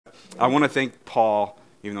I want to thank Paul,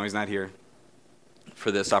 even though he's not here,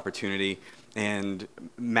 for this opportunity, and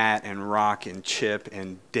Matt and Rock and Chip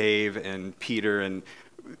and Dave and Peter and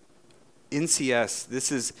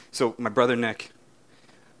NCS. So my brother Nick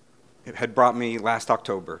had brought me last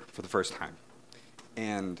October for the first time,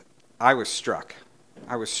 and I was struck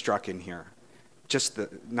in here. Just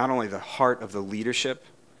not only the heart of the leadership,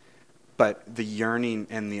 but the yearning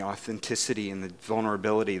and the authenticity and the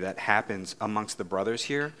vulnerability that happens amongst the brothers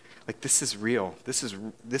here. Like, this is real. This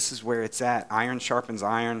is where it's at. Iron sharpens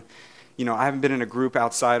iron. You know, I haven't been in a group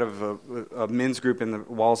outside of a men's group in the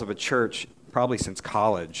walls of a church probably since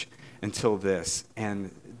college until this.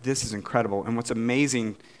 And this is incredible. And what's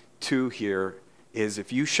amazing, too, here is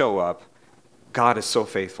if you show up, God is so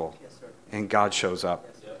faithful. Yes, sir. And God shows up.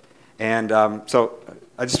 Yes, sir. And so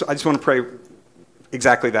I just want to pray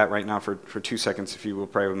exactly that right now for 2 seconds, if you will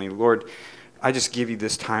pray with me. Lord, I just give you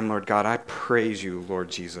this time, Lord God. I praise you,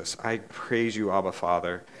 Lord Jesus. I praise you, Abba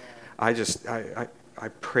Father. I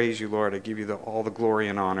praise you, Lord. I give you all the glory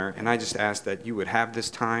and honor. And I just ask that you would have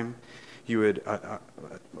this time. You would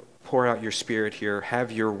pour out your Spirit here.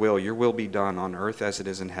 Have your will be done on earth as it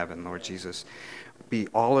is in heaven, Lord Jesus. Be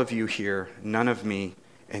all of you here, none of me,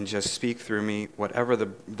 and just speak through me. Whatever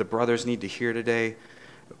the brothers need to hear today,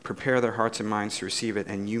 prepare their hearts and minds to receive it,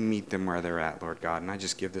 and you meet them where they're at, Lord God. And I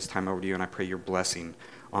just give this time over to you, and I pray your blessing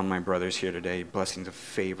on my brothers here today, blessings of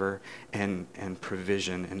favor and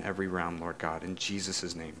provision in every realm, Lord God. In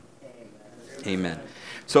Jesus' name, amen.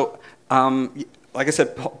 So, like I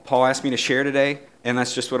said, Paul asked me to share today, and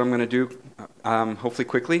that's just what I'm going to do, hopefully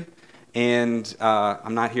quickly. And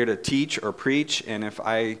I'm not here to teach or preach, and if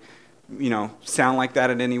I sound like that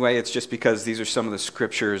in any way, it's just because these are some of the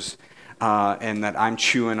scriptures and that I'm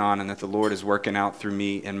chewing on, and that the Lord is working out through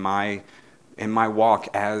me in my walk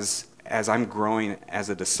as I'm growing as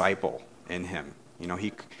a disciple in Him. You know,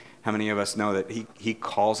 how many of us know that He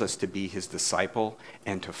calls us to be His disciple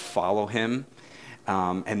and to follow Him,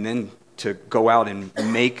 and then to go out and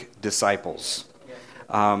make disciples.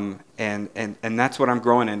 And that's what I'm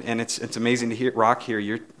growing in, and it's amazing to hear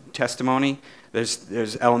your testimony.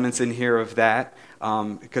 There's elements in here of that,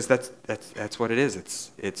 because that's what it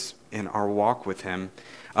is. It's in our walk with Him.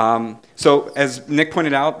 So as Nick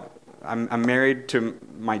pointed out, I'm married to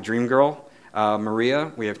my dream girl,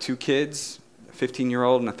 Maria. We have 2 kids, a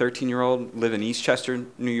 15-year-old and a 13-year-old, live in Eastchester,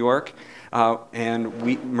 New York.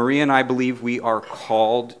 And Maria and I believe we are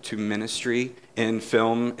called to ministry in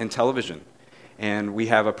film and television. And we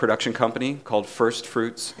have a production company called First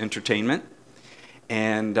Fruits Entertainment.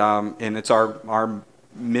 And it's our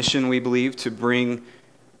mission, we believe, to bring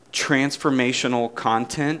transformational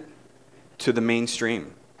content to the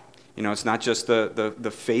mainstream. You know, it's not just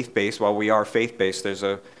the faith-based. While we are faith-based, there's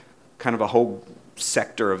a kind of a whole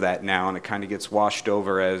sector of that now, and it kind of gets washed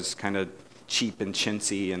over as kind of cheap and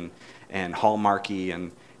chintzy and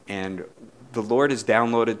hallmarky. And the Lord has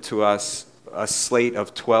downloaded to us a slate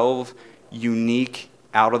of 12 unique,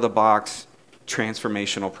 out-of-the-box,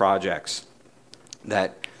 transformational projects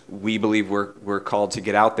that we believe we're called to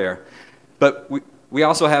get out there. But we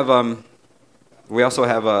also have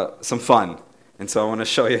some fun, and so I want to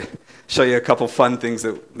show you a couple fun things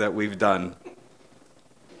that we've done.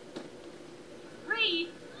 Reed,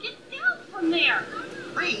 get down from there.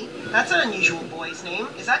 Reed? That's an unusual boy's name.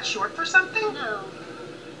 Is that short for something? No.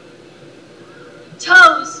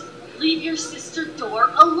 Toes, leave your sister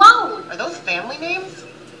Door alone. Are those family names?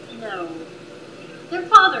 No, they're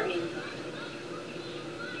father names.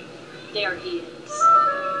 There he is.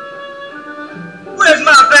 Where's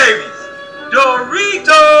my babies?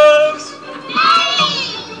 Doritos!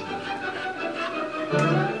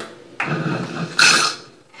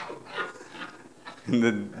 And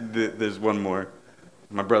then there's one more.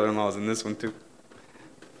 My brother-in-law's in this one too.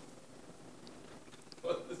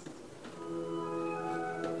 Do this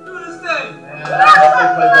thing!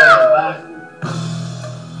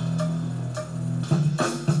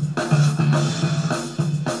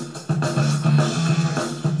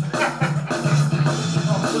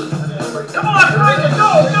 Come on, Frankie, go!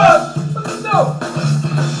 Let's go!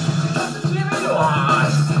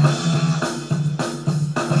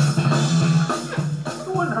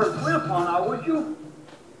 You wouldn't hurt Grandpa now, would you?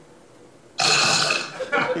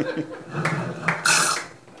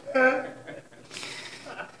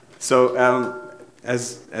 So,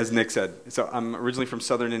 as Nick said, so I'm originally from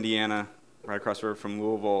Southern Indiana, right across the river from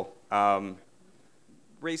Louisville.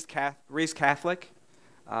 Raised Catholic.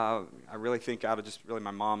 I really think out of just really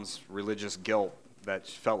my mom's religious guilt that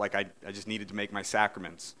she felt like I just needed to make my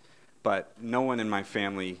sacraments. But no one in my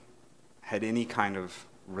family had any kind of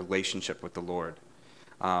relationship with the Lord.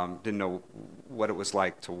 Didn't know what it was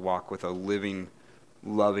like to walk with a living,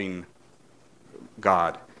 loving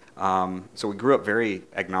God. So we grew up very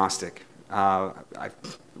agnostic. I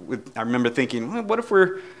remember thinking, well, what if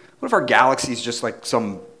our galaxy's just like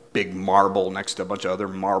some big marble next to a bunch of other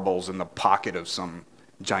marbles in the pocket of some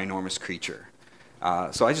ginormous creature?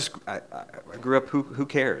 So I grew up, who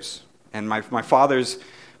cares? And my father's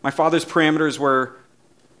parameters were,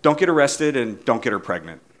 don't get arrested and don't get her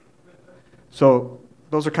pregnant. So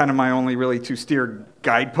those are kind of my only really two steer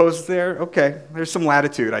guideposts there. Okay, there's some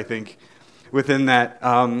latitude, I think, within that.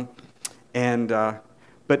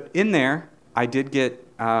 But in there, I did get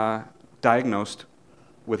diagnosed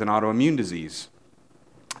with an autoimmune disease.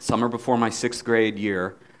 Summer before my 6th grade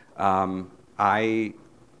year, I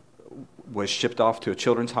was shipped off to a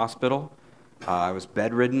children's hospital. I was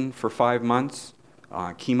bedridden for 5 months,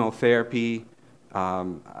 chemotherapy. I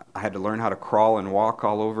had to learn how to crawl and walk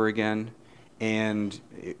all over again. And,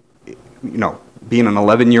 being an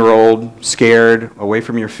 11-year-old, scared, away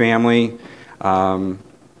from your family, not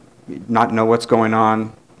know what's going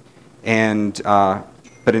on. And,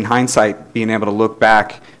 but in hindsight, being able to look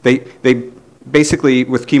back, they basically,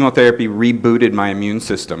 with chemotherapy, rebooted my immune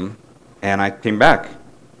system, and I came back.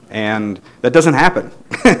 And that doesn't happen,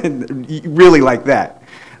 really like that.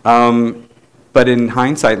 But in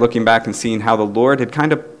hindsight, looking back and seeing how the Lord had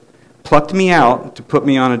kind of plucked me out to put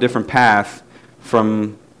me on a different path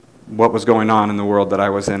from what was going on in the world that I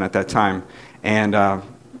was in at that time. And,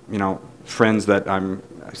 friends that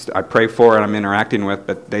I pray for and I'm interacting with,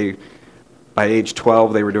 but by age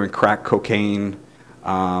 12, they were doing crack cocaine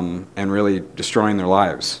and really destroying their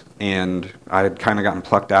lives. And I had kind of gotten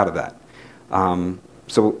plucked out of that.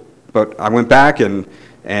 But I went back and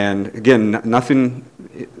again,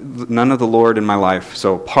 none of the Lord in my life.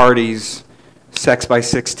 So parties, sex by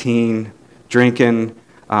 16, drinking,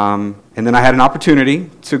 and then I had an opportunity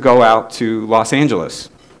to go out to Los Angeles.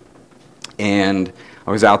 And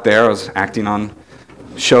I was out there, I was acting on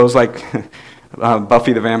shows like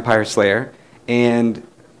Buffy the Vampire Slayer, and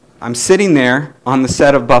I'm sitting there on the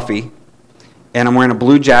set of Buffy, and I'm wearing a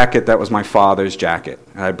blue jacket that was my father's jacket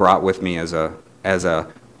that I brought with me as a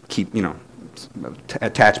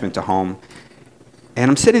attachment to home. And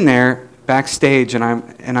I'm sitting there backstage, and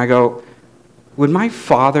I go, would my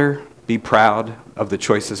father be proud of the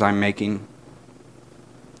choices I'm making?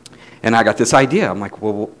 And I got this idea. I'm like,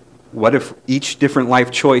 well, what if each different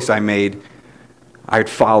life choice I made, I'd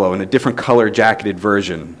follow, and a different color jacketed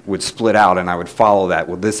version would split out, and I would follow that.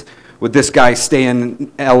 Would this guy stay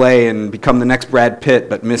in L.A. and become the next Brad Pitt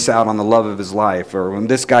but miss out on the love of his life? Or would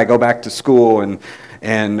this guy go back to school and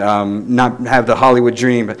not have the Hollywood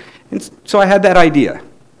dream? And so I had that idea.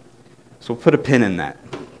 So we'll put a pin in that.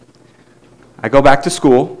 I go back to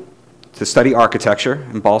school to study architecture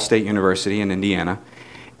in Ball State University in Indiana.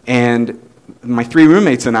 And my 3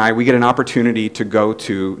 roommates and I, we get an opportunity to go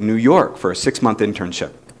to New York for a 6-month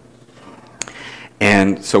internship.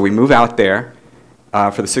 And so we move out there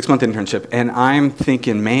for the 6-month internship, and I'm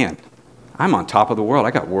thinking, man, I'm on top of the world.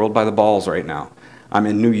 I got world by the balls right now. I'm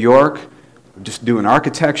in New York, just doing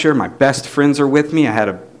architecture. My best friends are with me. I had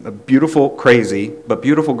a beautiful, crazy, but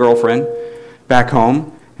beautiful girlfriend back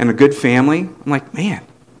home and a good family. I'm like, man,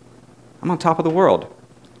 I'm on top of the world.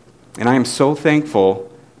 And I am so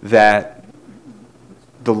thankful that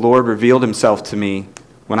the Lord revealed himself to me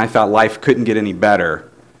when I thought life couldn't get any better,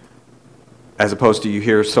 as opposed to you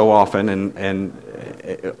hear so often,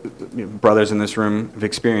 and brothers in this room have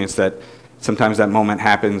experienced that sometimes that moment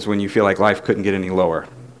happens when you feel like life couldn't get any lower.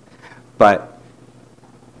 But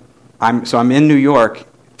I'm in New York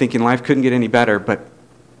thinking life couldn't get any better, but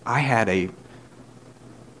I had a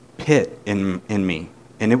pit in me,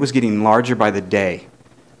 and it was getting larger by the day,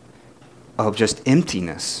 of just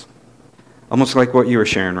emptiness. Almost like what you were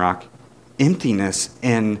sharing, Rock. Emptiness,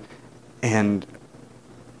 and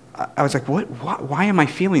I was like, why am I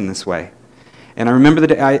feeling this way? And I remember the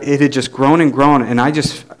day, it had just grown and grown, and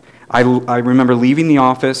I remember leaving the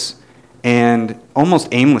office and almost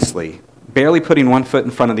aimlessly, barely putting one foot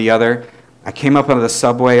in front of the other. I came up onto the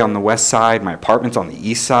subway on the west side, my apartment's on the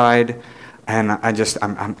east side, and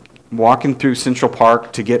I'm walking through Central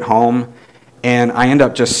Park to get home, and I end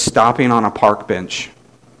up just stopping on a park bench.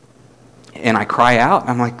 And I cry out,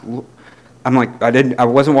 I'm like, I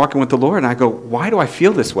wasn't walking with the Lord, and I go, why do I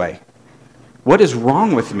feel this way? What is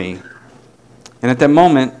wrong with me? And at that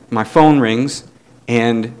moment, my phone rings,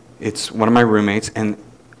 and it's one of my roommates, and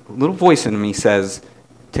a little voice in me says,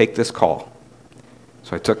 take this call.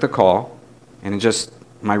 So I took the call, and just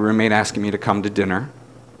my roommate asking me to come to dinner.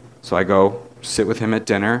 So I go sit with him at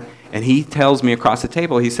dinner, and he tells me across the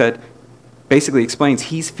table, he said, basically explains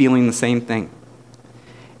he's feeling the same thing.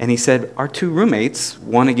 And he said, our 2 roommates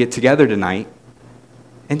want to get together tonight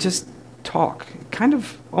and just talk, kind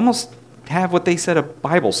of almost have what they said, a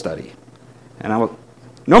Bible study. And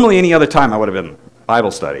normally any other time I would have been,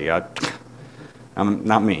 Bible study. I'm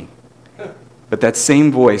not me. But that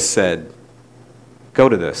same voice said, go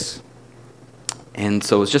to this. And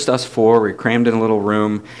so it was just us 4. We crammed in a little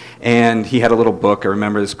room, and he had a little book. I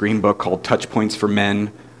remember this green book called Touch Points for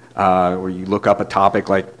Men, where you look up a topic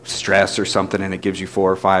like stress or something, and it gives you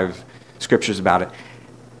 4 or 5 scriptures about it.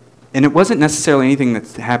 And it wasn't necessarily anything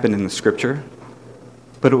that happened in the scripture,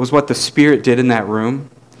 but it was what the Spirit did in that room.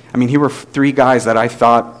 I mean, here were 3 guys that I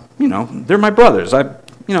thought, they're my brothers.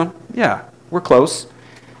 Yeah, we're close.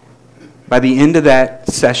 By the end of that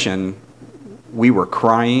session, we were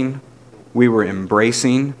crying, we were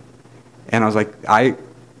embracing, and I was like,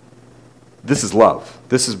 this is love.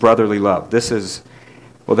 This is brotherly love.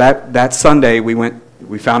 That Sunday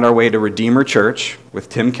we found our way to Redeemer Church with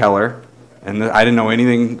Tim Keller, and I didn't know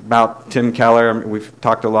anything about Tim Keller. I mean, we've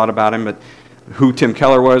talked a lot about him, but who Tim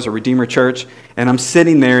Keller was, or Redeemer Church, and I'm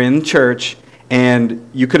sitting there in church, and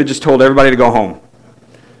you could have just told everybody to go home,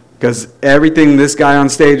 because everything this guy on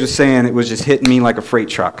stage was saying, it was just hitting me like a freight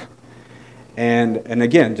truck. And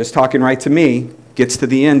again, just talking right to me, gets to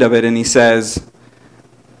the end of it, and he says,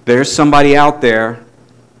 there's somebody out there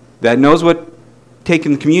that knows what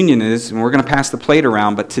taking communion is, and we're going to pass the plate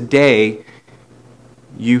around, but today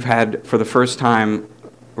you've had, for the first time,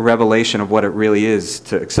 a revelation of what it really is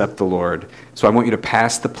to accept the Lord. So I want you to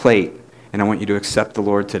pass the plate, and I want you to accept the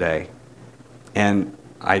Lord today. And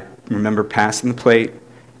I remember passing the plate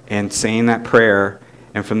and saying that prayer,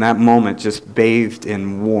 and from that moment just bathed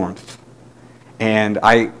in warmth. And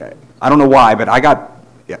I don't know why, but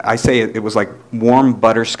I say it was like warm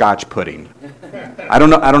butterscotch pudding. I don't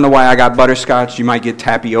know why I got butterscotch. You might get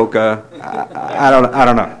tapioca. I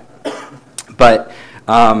don't know. But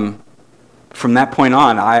from that point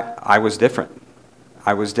on, I was different.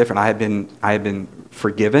 I was different. I had been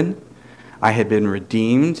forgiven. I had been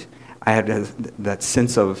redeemed. I had that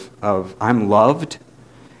sense of I'm loved.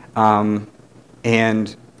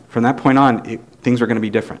 And from that point on, things were going to be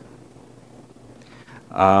different.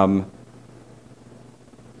 I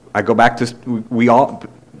go back to, we all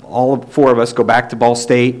 4 of us go back to Ball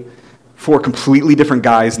State, 4 completely different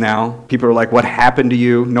guys now. People are like, what happened to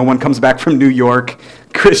you? No one comes back from New York,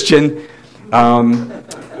 Christian. And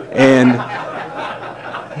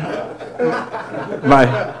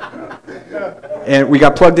we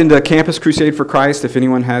got plugged into Campus Crusade for Christ. If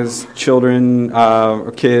anyone has children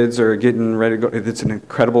or kids or getting ready to go, it's an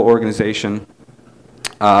incredible organization.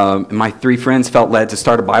 My 3 friends felt led to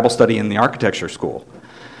start a Bible study in the architecture school.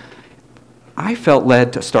 I felt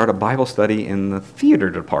led to start a Bible study in the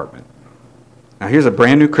theater department. Now here's a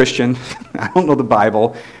brand new Christian. I don't know the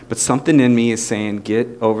Bible, but something in me is saying, get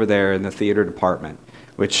over there in the theater department,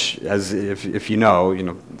 which, as if you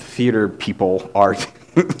know, theater people are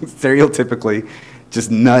stereotypically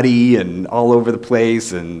just nutty and all over the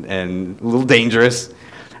place and a little dangerous.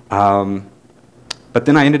 But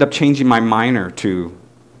then I ended up changing my minor to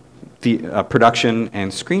production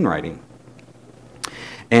and screenwriting.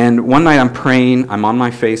 And one night I'm praying, I'm on my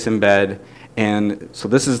face in bed, and so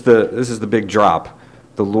this is the big drop.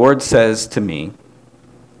 The Lord says to me,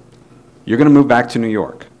 you're going to move back to New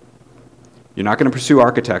York. You're not going to pursue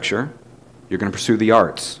architecture. You're going to pursue the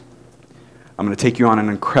arts. I'm going to take you on an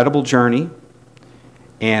incredible journey,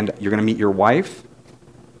 and you're going to meet your wife,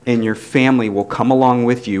 and your family will come along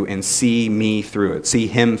with you and see me through it, see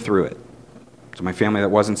him through it. So my family that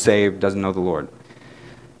wasn't saved, doesn't know the Lord.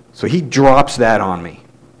 So he drops that on me.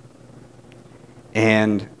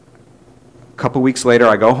 And a couple weeks later,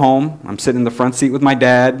 I go home. I'm sitting in the front seat with my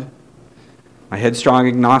dad, my headstrong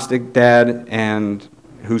agnostic dad, and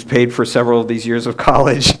who's paid for several of these years of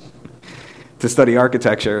college to study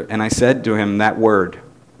architecture. And I said to him that word.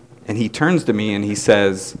 And he turns to me and he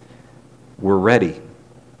says, we're ready.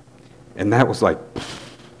 And that was like,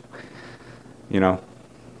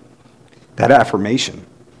 that affirmation.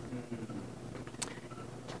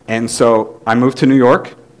 And so I moved to New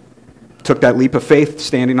York, took that leap of faith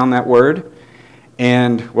standing on that word,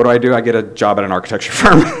 and what do? I get a job at an architecture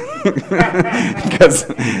firm because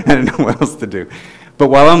I didn't know what else to do. But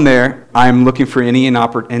while I'm there, I'm looking for any and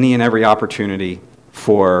every opportunity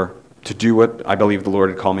to do what I believe the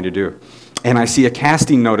Lord had called me to do. And I see a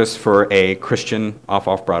casting notice for a Christian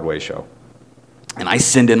off-Broadway show. And I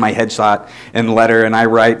send in my headshot and letter, and I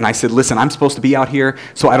write, and I said, listen, I'm supposed to be out here,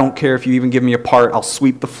 so I don't care if you even give me a part. I'll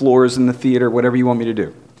sweep the floors in the theater, whatever you want me to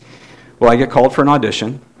do. Well, I get called for an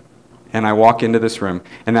audition, and I walk into this room.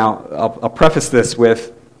 And now, I'll preface this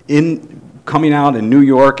with, because coming out in New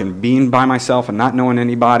York and being by myself and not knowing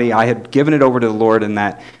anybody, I had given it over to the Lord in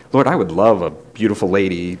that, Lord, I would love a beautiful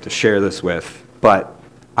lady to share this with, but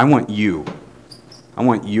I want you. I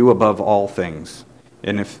want you above all things.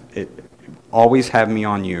 And if it, always have me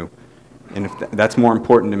on you. And if that's more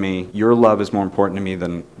important to me, your love is more important to me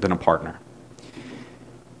than a partner.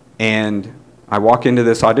 And I walk into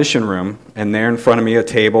this audition room, and there in front of me a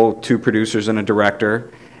table, 2 producers and a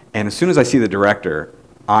director. And as soon as I see the director,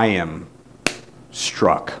 I am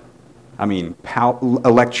struck. I mean,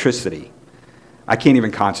 electricity. I can't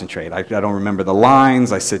even concentrate. I don't remember the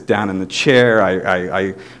lines. I sit down in the chair.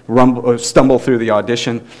 I stumble through the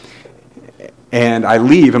audition. And I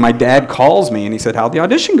leave, and my dad calls me, and he said, how'd the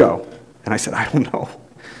audition go? And I said, I don't know.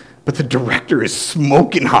 But the director is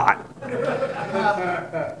smoking hot.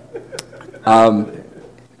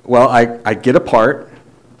 Well, I get a part,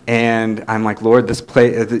 and I'm like, Lord, this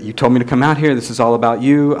play, you told me to come out here. This is all about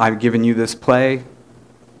you. I've given you this play.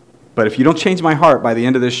 But if you don't change my heart by the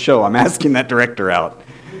end of this show, I'm asking that director out.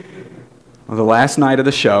 Well, the last night of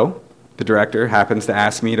the show, the director happens to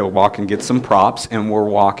ask me to walk and get some props, and we're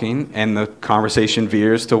walking, and the conversation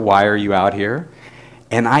veers to, why are you out here?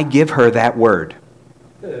 And I give her that word.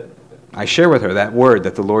 I share with her that word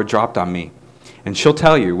that the Lord dropped on me. And she'll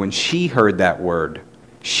tell you, when she heard that word,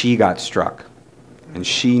 she got struck. And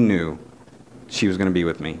she knew she was going to be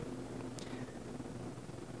with me.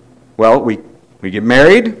 Well, we get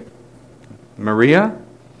married, Maria.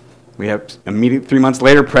 We have immediate 3 months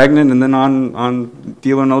later, pregnant, and then on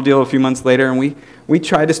Deal or No Deal a few months later. And we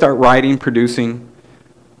tried to start writing, producing.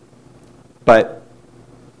 But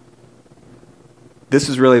this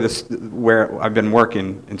is really where I've been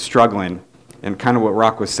working and struggling, and kind of what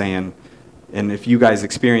Rock was saying. And if you guys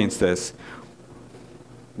experience this,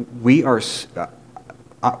 we are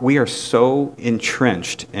so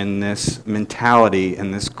entrenched in this mentality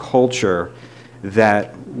and this culture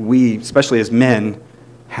that we, especially as men,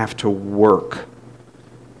 have to work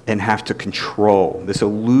and have to control. This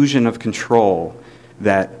illusion of control,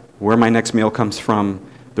 that where my next meal comes from,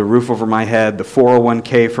 the roof over my head, the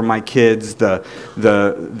 401k for my kids, the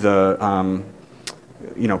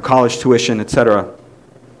college tuition, etc.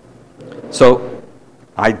 So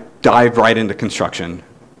I dived right into construction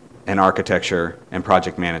and architecture and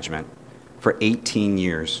project management for 18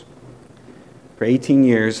 years. For 18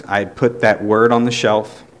 years, I put that word on the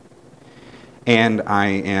shelf, and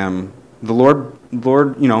the Lord,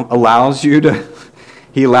 allows you to,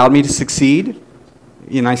 He allowed me to succeed.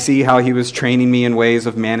 And I see how He was training me in ways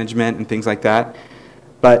of management and things like that.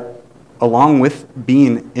 But along with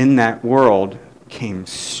being in that world came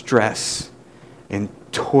stress and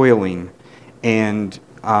toiling. And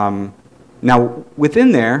now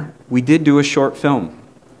within there, we did do a short film.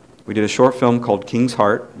 We did a short film called King's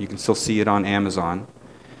Heart. You can still see it on Amazon.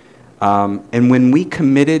 And when we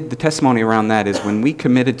committed, the testimony around that is when we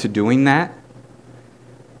committed to doing that,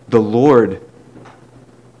 the Lord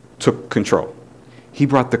took control. He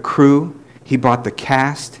brought the crew. He brought the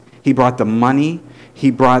cast. He brought the money. He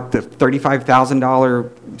brought the $35,000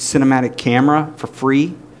 cinematic camera for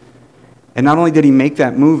free. And not only did He make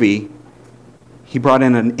that movie, He brought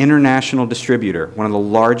in an international distributor, one of the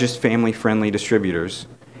largest family-friendly distributors,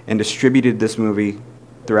 and distributed this movie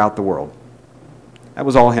throughout the world. That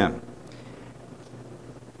was all Him.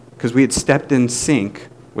 Because we had stepped in sync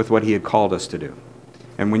with what He had called us to do.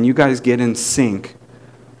 And when you guys get in sync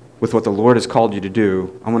with what the Lord has called you to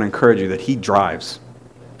do, I want to encourage you that He drives.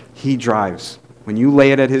 He drives. When you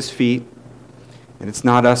lay it at His feet, and it's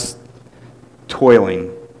not us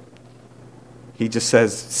toiling, He just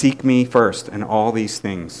says, seek me first, and all these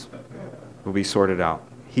things will be sorted out.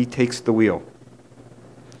 He takes the wheel.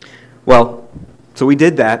 Well, so we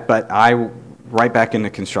did that, but I right back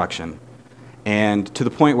into construction. And to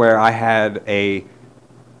the point where I had a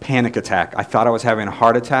panic attack. I thought I was having a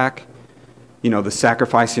heart attack. The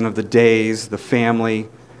sacrificing of the days, the family.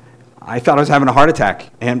 I thought I was having a heart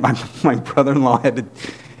attack. And my brother-in-law had to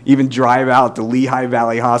even drive out to Lehigh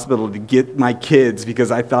Valley Hospital to get my kids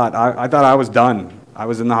because I thought I was done. I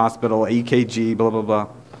was in the hospital, EKG, blah, blah, blah.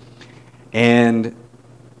 And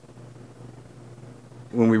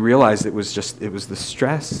when we realized it was the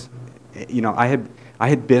stress. I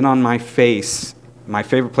had been on my face, my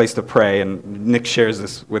favorite place to pray, and Nick shares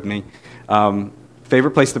this with me.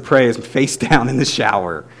 Favorite place to pray is face down in the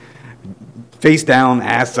shower. Face down,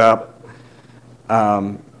 ass up.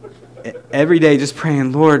 Every day just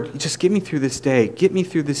praying, Lord, just get me through this day. Get me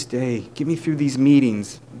through this day. Get me through these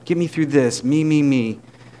meetings. Get me through this. Me.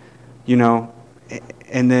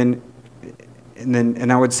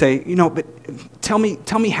 And I would say, but tell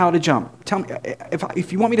me how to jump. Tell me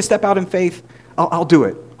if you want me to step out in faith, I'll do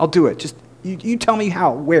it. I'll do it. Just You tell me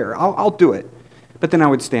how, where, I'll do it. But then I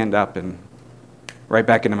would stand up and right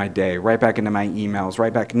back into my day, right back into my emails,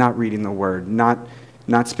 right back, not reading the Word, not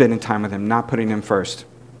spending time with Him, not putting Him first.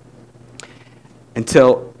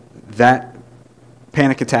 Until that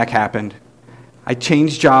panic attack happened. I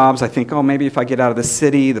changed jobs. I think, oh, maybe if I get out of the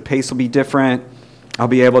city, the pace will be different. I'll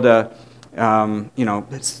be able to,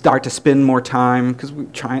 start to spend more time, because we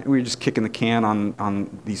were just kicking the can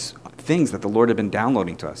on these things that the Lord had been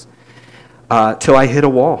downloading to us. Till I hit a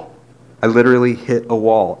wall. I literally hit a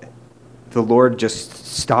wall. The Lord just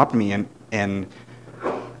stopped me, and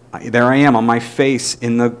there I am on my face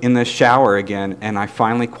in the shower again, and I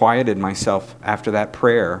finally quieted myself after that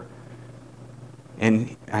prayer.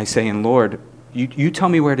 And I say, and Lord, you tell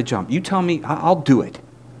me where to jump. You tell me, I'll do it.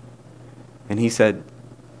 And He said,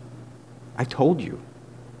 I told you.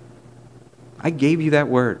 I gave you that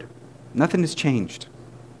word. Nothing has changed.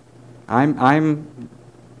 I'm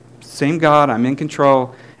same God, I'm in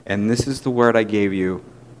control, and this is the word I gave you.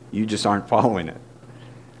 You just aren't following it.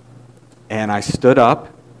 And I stood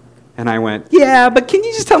up, and I went, yeah, but can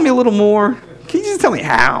you just tell me a little more? Can you just tell me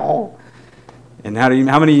how? And how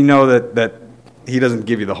many of you know that He doesn't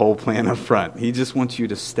give you the whole plan up front? He just wants you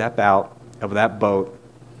to step out of that boat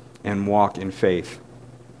and walk in faith.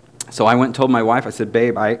 So I went and told my wife, I said,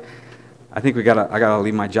 babe, I think I gotta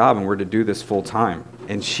leave my job and we're to do this full time.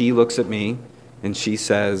 And she looks at me and she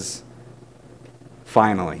says,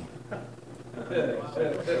 finally.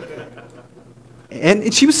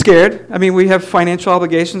 And she was scared. I mean, we have financial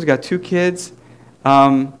obligations, we got 2 kids.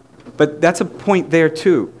 But that's a point there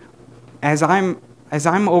too. As I'm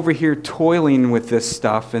over here toiling with this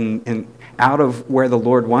stuff and out of where the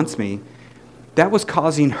Lord wants me, that was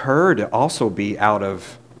causing her to also be out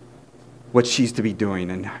of what she's to be doing,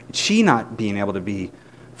 and she not being able to be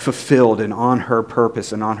fulfilled and on her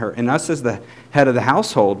purpose and on her. And us as the head of the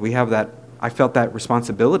household, we have that. I felt that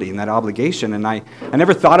responsibility and that obligation, and I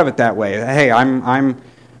never thought of it that way. Hey, I'm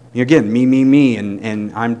again me,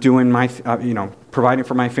 and I'm doing my providing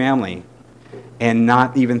for my family, and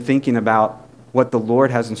not even thinking about what the Lord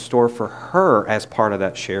has in store for her as part of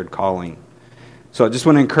that shared calling. So I just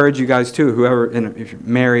want to encourage you guys too, whoever in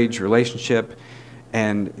marriage, relationship,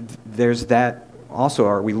 and there's that also.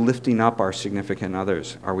 Are we lifting up our significant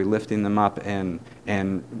others? Are we lifting them up and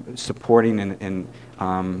supporting and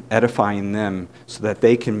edifying them so that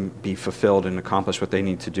they can be fulfilled and accomplish what they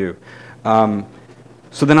need to do?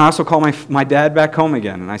 So then I also called my dad back home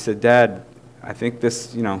again, and I said, Dad, I think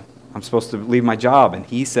this, I'm supposed to leave my job. And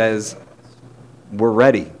he says, we're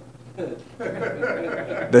ready.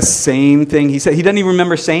 The same thing he said. He doesn't even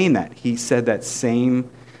remember saying that. He said that same.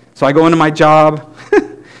 So I go into my job,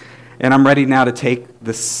 and I'm ready now to take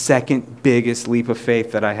the second biggest leap of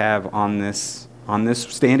faith that I have on this,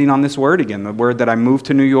 standing on this word again. The word that I moved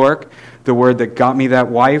to New York, the word that got me that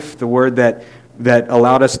wife, the word that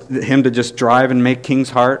allowed him to just drive and make King's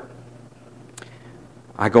Heart.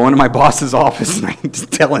 I go into my boss's office and I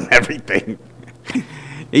just tell him everything.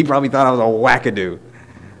 He probably thought I was a wackadoo.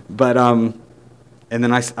 But, and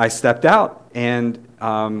then I stepped out and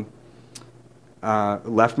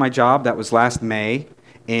left my job. That was last May.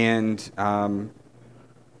 And, and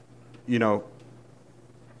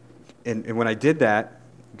when I did that,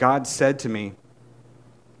 God said to me,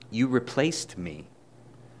 you replaced me.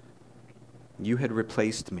 You had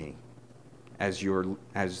replaced me as your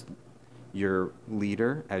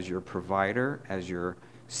leader, as your provider, as your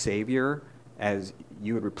savior, as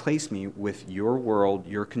you had replaced me with your world,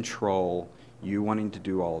 your control, you wanting to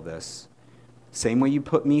do all this. Same way you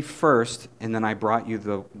put me first, and then I brought you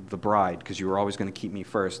the bride, because you were always going to keep me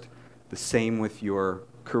first. The same with your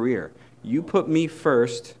career. You put me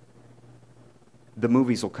first, the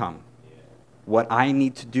movies will come. What I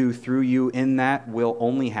need to do through you in that will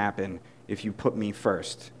only happen if you put me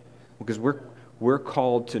first. Because we're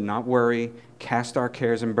called to not worry, cast our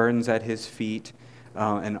cares and burdens at His feet,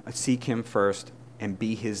 and seek Him first and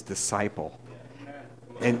be His disciple.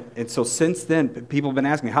 And so since then, people have been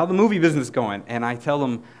asking me, how's the movie business going? And I tell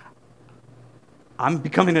them, I'm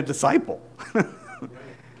becoming a disciple.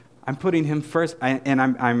 I'm putting Him first, and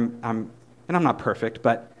I'm not perfect,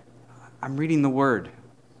 but I'm reading the Word.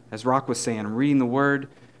 As Rock was saying, I'm reading the Word.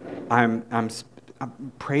 I'm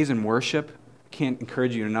praise and worship. Can't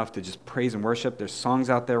encourage you enough to just praise and worship. There's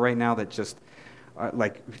songs out there right now that just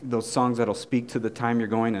like those songs that'll speak to the time you're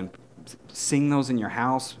going, and sing those in your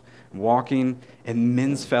house, walking in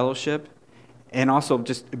men's fellowship, and also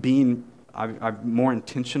just being I'm more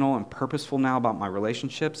intentional and purposeful now about my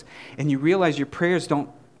relationships. And you realize your prayers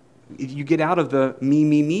you get out of the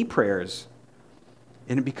me prayers,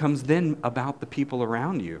 and it becomes then about the people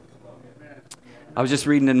around you. I was just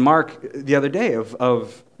reading in Mark the other day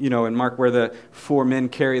of in Mark where the 4 men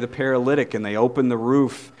carry the paralytic and they open the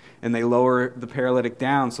roof and they lower the paralytic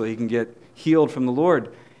down so he can get healed from the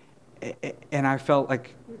Lord. And I felt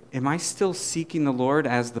like, am I still seeking the Lord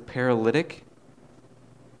as the paralytic?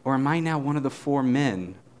 Or am I now one of the 4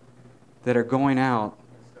 men that are going out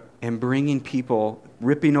and bringing people,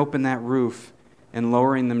 ripping open that roof and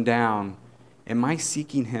lowering them down? Am I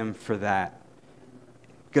seeking him for that?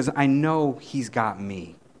 Because I know he's got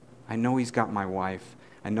me. I know he's got my wife.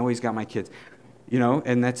 I know he's got my kids.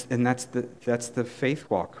 And that's the faith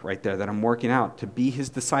walk right there that I'm working out, to be his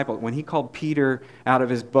disciple. When he called Peter out of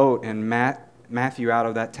his boat and Matthew out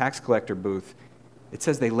of that tax collector booth, it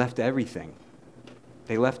says they left everything.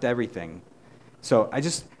 They left everything. So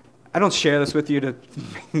I don't share this with you to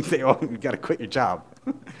say, oh, you've got to quit your job.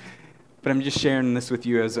 But I'm just sharing this with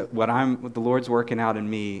you as what the Lord's working out in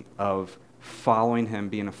me of following him,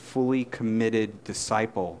 being a fully committed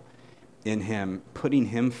disciple in him, putting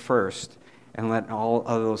him first, and let all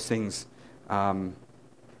of those things,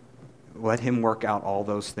 let him work out all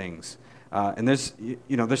those things. And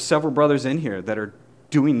there's several brothers in here that are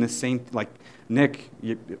doing the same, like Nick,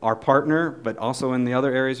 our partner, but also in the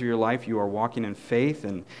other areas of your life, you are walking in faith,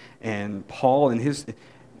 and Paul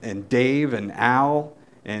and Dave and Al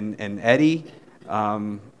and Eddie,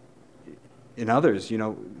 and others,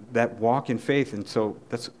 that walk in faith. And so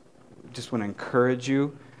just want to encourage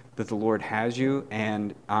you that the Lord has you,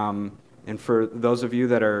 and for those of you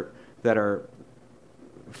that are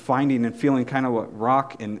finding and feeling kind of what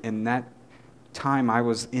rock in that time I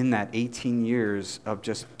was in, that 18 years of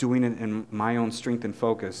just doing it in my own strength and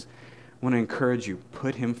focus, I want to encourage you,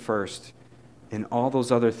 put him first, and all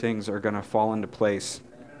those other things are going to fall into place.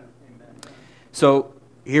 So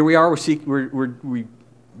here we are. We're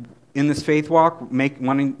in this faith walk,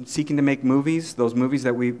 seeking to make movies. Those movies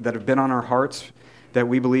that have been on our hearts, that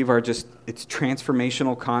we believe are it's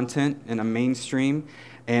transformational content in a mainstream,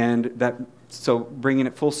 and so bringing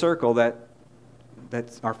it full circle,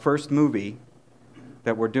 that's our first movie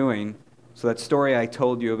that we're doing. So that story I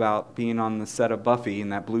told you about being on the set of Buffy in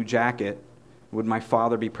that blue jacket, would my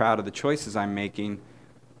father be proud of the choices I'm making?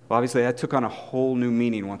 Well, obviously that took on a whole new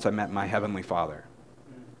meaning once I met my Heavenly Father.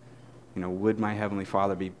 Would my Heavenly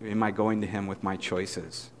Father am I going to him with my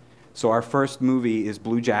choices? So our first movie is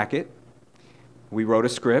Blue Jacket. We wrote a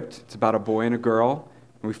script. It's about a boy and a girl.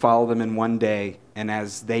 And we follow them in one day. And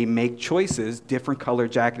as they make choices, different color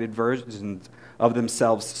jacketed versions of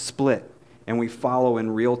themselves split. And we follow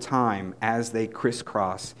in real time as they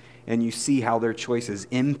crisscross. And you see how their choices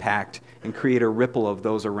impact and create a ripple of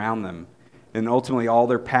those around them. And ultimately all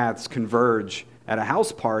their paths converge at a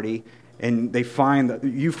house party, and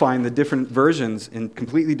you find the different versions in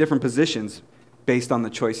completely different positions based on the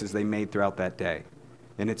choices they made throughout that day.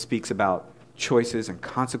 And it speaks about choices and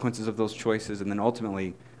consequences of those choices, and then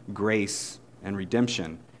ultimately grace and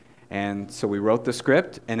redemption. And so we wrote the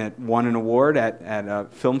script, and it won an award at a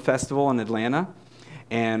film festival in Atlanta.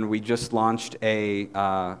 And we just launched a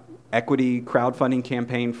equity crowdfunding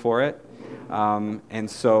campaign for it.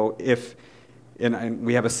 And so and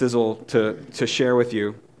we have a sizzle to share with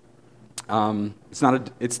you. It's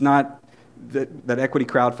not that equity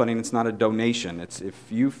crowdfunding. It's not a donation. It's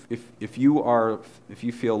if you feel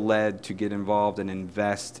led to get involved and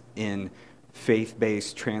invest in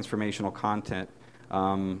faith-based transformational content.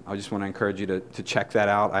 I just want to encourage you to check that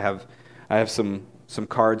out. I have some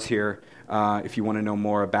cards here if you want to know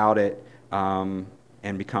more about it and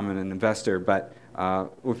become an investor. But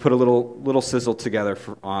we put a little sizzle together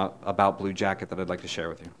about Blue Jacket that I'd like to share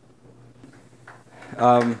with you.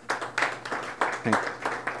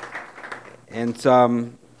 And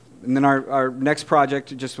then our next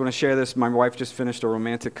project, just want to share this. My wife just finished a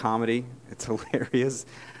romantic comedy. It's hilarious.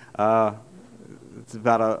 It's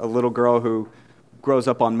about a little girl who grows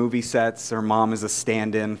up on movie sets. Her mom is a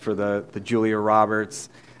stand-in for the Julia Roberts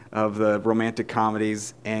of the romantic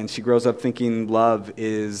comedies, and she grows up thinking love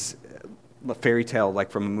is a fairy tale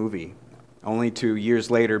like from a movie, only to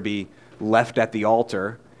years later be left at the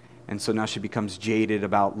altar. And so now she becomes jaded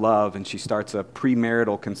about love, and she starts a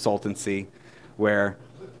premarital consultancy where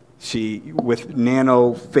with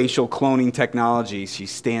nano-facial cloning technology, she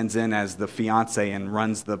stands in as the fiancé and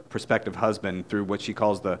runs the prospective husband through what she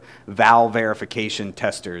calls the vow verification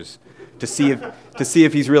testers to see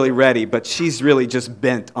if he's really ready. But she's really just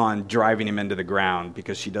bent on driving him into the ground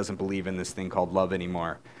because she doesn't believe in this thing called love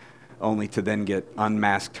anymore, only to then get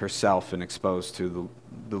unmasked herself and exposed to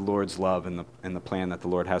the Lord's love and the plan that the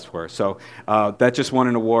Lord has for her. So that just won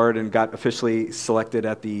an award and got officially selected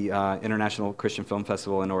at the International Christian Film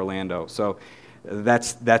Festival in Orlando. So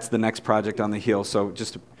that's the next project on the heel. So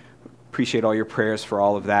just appreciate all your prayers for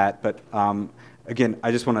all of that. But again,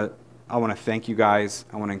 I want to thank you guys.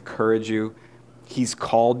 I want to encourage you. He's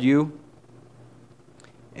called you,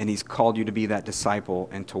 and he's called you to be that disciple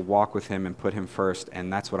and to walk with him and put him first.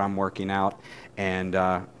 And that's what I'm working out. And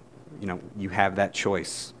you have that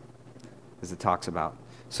choice, as it talks about.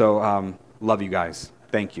 So love you guys.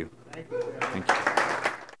 Thank you. Thank you.